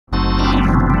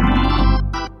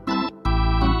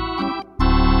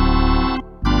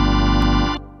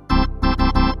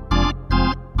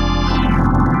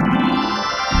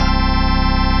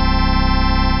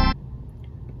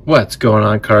What's going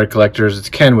on, card collectors? It's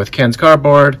Ken with Ken's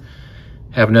Cardboard.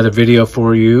 Have another video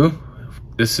for you.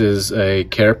 This is a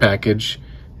care package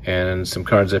and some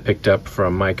cards I picked up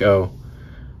from Mike O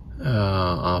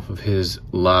off of his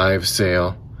live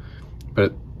sale.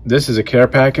 But this is a care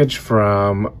package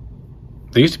from,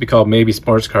 they used to be called Maybe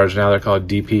Sports Cards, now they're called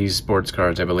DP's Sports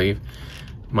Cards, I believe.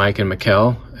 Mike and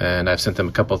McKell, and I've sent them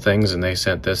a couple things and they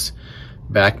sent this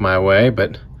back my way.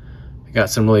 But I got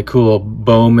some really cool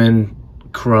Bowman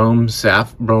chrome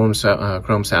sapphire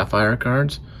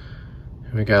cards.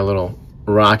 We got a little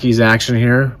Rockies action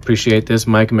here. Appreciate this,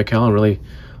 Mike and McKell. Really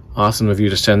awesome of you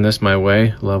to send this my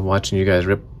way. Love watching you guys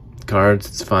rip cards.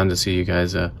 It's fun to see you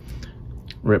guys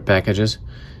rip packages.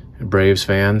 Braves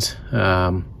fans.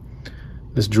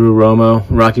 This Drew Romo.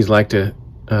 Rockies like to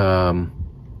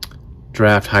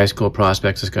draft high school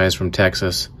prospects. This guy's from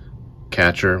Texas.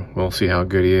 Catcher. We'll see how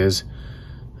good he is.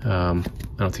 I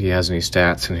don't think he has any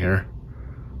stats in here,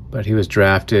 but he was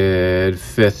drafted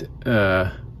 5th,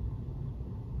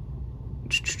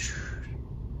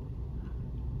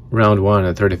 round 1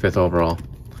 and 35th overall.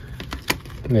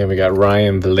 And then we got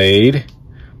Ryan Vlade.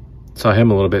 Saw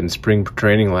him a little bit in spring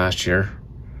training last year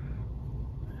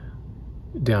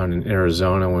down in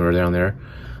Arizona when we were down there.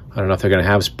 I don't know if they're going to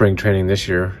have spring training this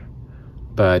year,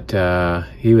 but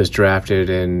he was drafted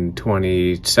in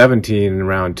 2017 in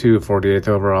round 2, 48th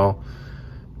overall.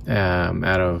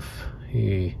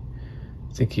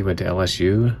 I think he went to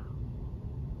LSU.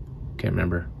 Can't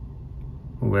remember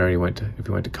where he went to, if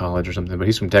he went to college or something, but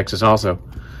he's from Texas also.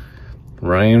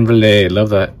 Ryan Vlade, love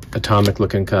that atomic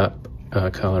looking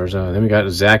colors. Then we got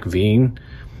Zach Veen.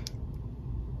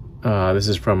 This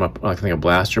is from I think a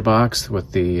blaster box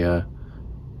with the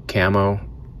camo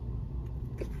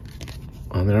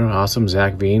on there. Awesome.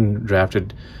 Zach Veen,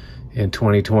 drafted in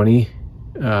 2020,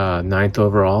 9th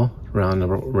overall,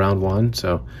 round 1.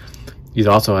 So he's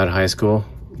also at high school.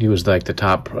 He was like the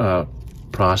top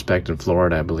prospect in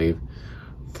Florida, I believe,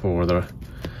 for the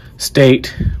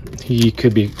state. He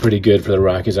could be pretty good for the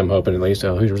Rockies, I'm hoping, at least.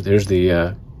 Oh, here's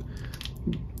the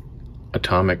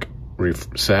atomic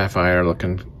sapphire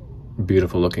looking,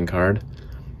 beautiful looking card.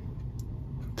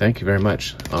 Thank you very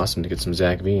much. Awesome to get some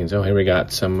Zach Veens. Oh, here we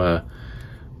got some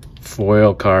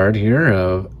foil card here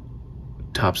of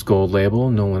Topps Gold Label,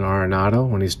 Nolan Arenado,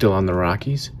 when he's still on the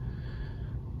Rockies.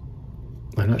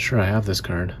 I'm not sure I have this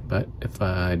card, but if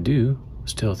I do,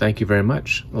 still thank you very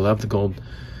much. I love the gold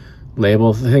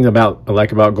label. The thing I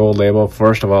like about gold label,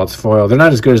 first of all, it's foil. They're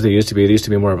not as good as they used to be. They used to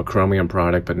be more of a chromium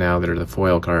product, but now they're the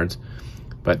foil cards.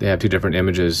 But they have 2 different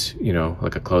images, you know,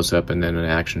 like a close-up and then an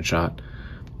action shot.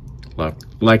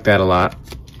 Like that a lot.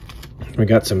 We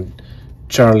got some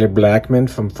Charlie Blackmon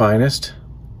from Finest.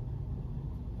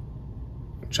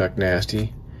 Chuck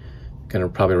Nasty. Gonna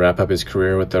probably wrap up his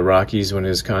career with the Rockies when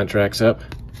his contract's up.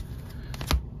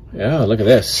 Yeah, look at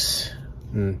this.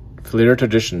 Fleer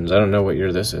Traditions. I don't know what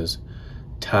year this is.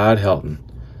 Todd Helton.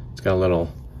 It's got a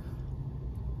little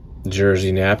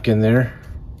jersey napkin there.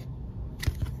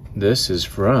 This is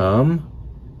from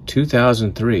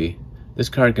 2003. This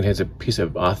card contains a piece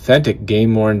of authentic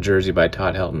game-worn jersey by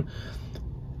Todd Helton.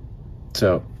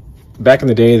 So, back in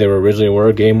the day, they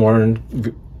originally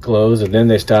game-worn clothes, and then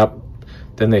they stopped.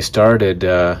 Then they started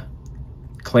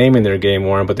claiming they're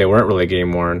game-worn, but they weren't really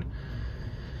game-worn.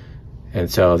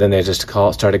 And so then they just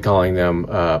started calling them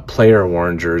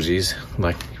player-worn jerseys.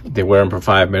 Like, they wear them for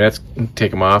 5 minutes,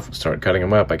 take them off, start cutting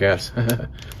them up, I guess.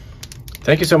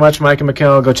 Thank you so much, Mike and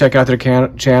McKell. Go check out their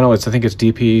channel. I think it's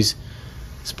DP's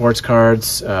Sports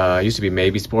Cards. It used to be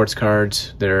Maybe Sports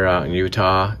Cards. They're in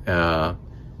Utah.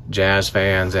 Jazz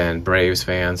fans and Braves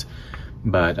fans.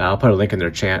 But I'll put a link in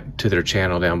their to their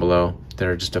channel down below.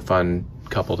 They're just a fun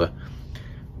couple to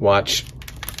watch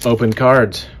open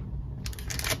cards.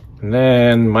 And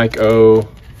then Mike O,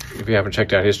 if you haven't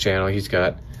checked out his channel, he's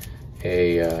got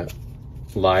a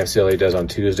live sale he does on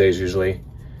Tuesdays usually.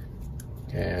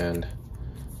 And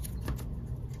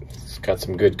he's got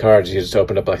some good cards. He just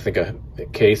opened up, I think, a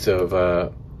case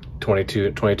of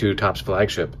 22 Topps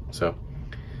Flagship. So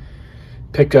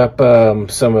picked up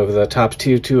some of the Topps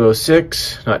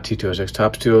T206, not T206,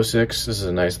 Topps 206. This is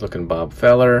a nice looking Bob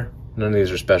Feller. None of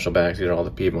these are special backs. These are all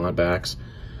the Piedmont backs.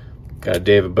 Got a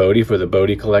David Bodie for the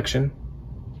Bodie collection.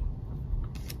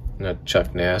 Not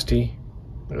Chuck Nasty.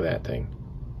 Look at that thing.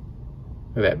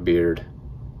 Look at that beard.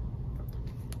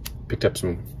 Picked up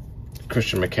some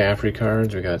Christian McCaffrey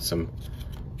cards. We got some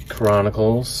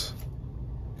Chronicles.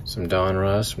 Some Don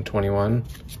Russ from 21.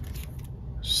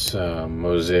 Some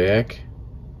Mosaic,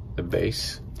 the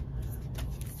base.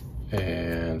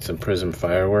 And some Prism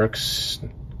Fireworks.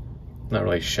 Not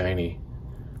really shiny,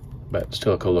 but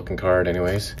still a cool looking card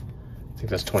anyways. think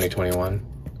that's 2021,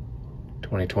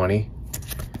 2020.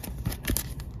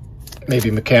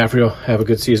 Maybe McCaffrey will have a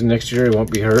good season next year. He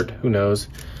won't be hurt. Who knows?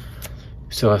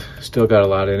 So I've still got a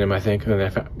lot in him, I think. And I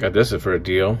got this for a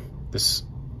deal. This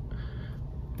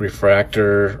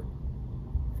refractor.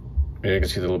 You can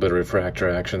see a little bit of refractor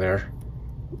action there.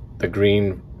 The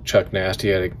green Chuck Nasty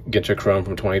had a Get Your Chrome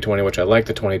from 2020, which I like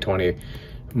the 2020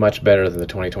 much better than the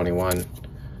 2021.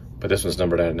 But this one's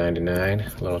numbered out of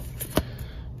 99.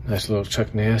 Nice little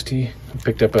Chuck Nasty. I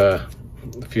picked up a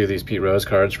few of these Pete Rose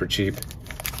cards for cheap.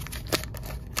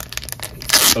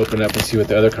 Open up and see what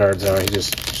the other cards are. He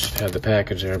just had the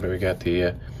package there, but we got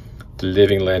the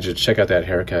Living Legend. Check out that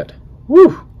haircut.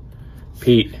 Woo!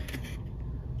 Pete.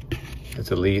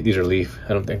 It's a leaf. These are leaf.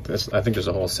 I think there's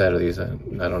a whole set of these. I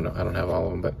don't know. I don't have all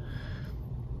of them, but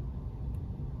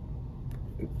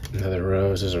another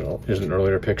Rose. Here's an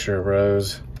earlier picture of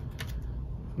Rose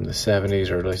from the 70s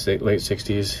or late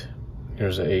 60s.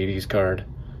 Here's an 80s card,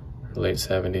 or late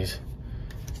 70s.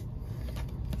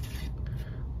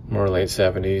 More late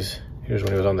 70s. Here's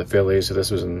when he was on the Phillies, so this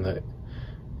was in the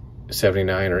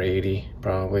 79 or 80,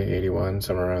 probably 81,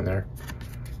 somewhere around there.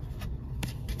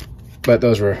 But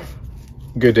those were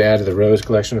good to add to the Rose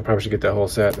collection. I probably should get that whole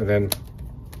set. And then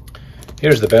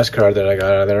here's the best card that I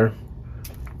got out of there.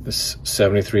 This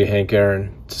 73 Hank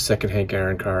Aaron. It's a second Hank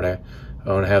Aaron card. I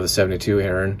want to have the 72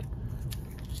 Aaron.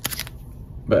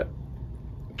 But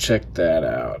check that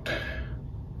out.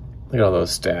 Look at all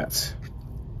those stats.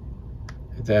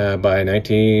 By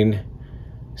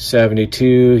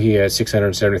 1972, he had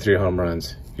 673 home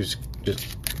runs. He was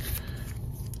just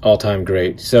all-time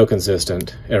great. So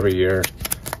consistent every year.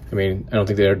 I mean, I don't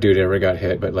think the dude ever got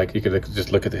hit, but like you could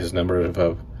just look at his number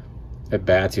of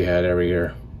at-bats he had every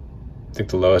year. I think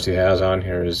the lowest he has on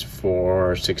here is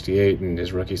 468 in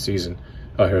his rookie season.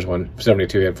 Oh, here's one.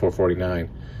 72, he had 449.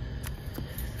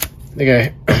 The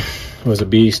guy was a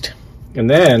beast. And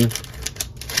then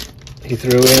he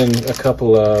threw in a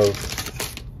couple of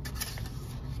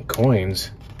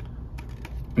coins.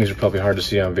 These are probably hard to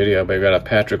see on video, but we got a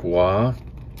Patrick Waugh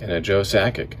and a Joe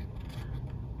Sakic,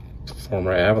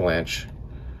 former Avalanche.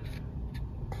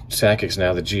 Sakic's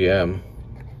now the GM.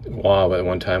 Waugh at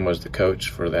one time was the coach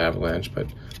for the Avalanche, but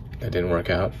that didn't work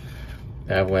out.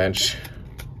 Avalanche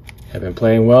have been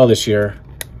playing well this year.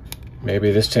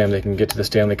 Maybe this time they can get to the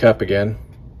Stanley Cup again.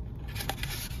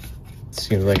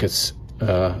 Seems like it's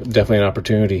definitely an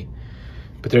opportunity.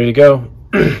 But there you go.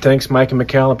 Thanks, Mike and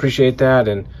McKell. Appreciate that.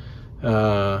 And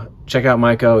check out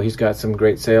Mike O. He's got some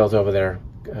great sales over there.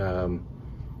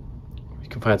 You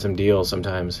can find some deals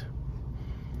sometimes.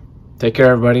 Take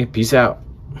care, everybody. Peace out.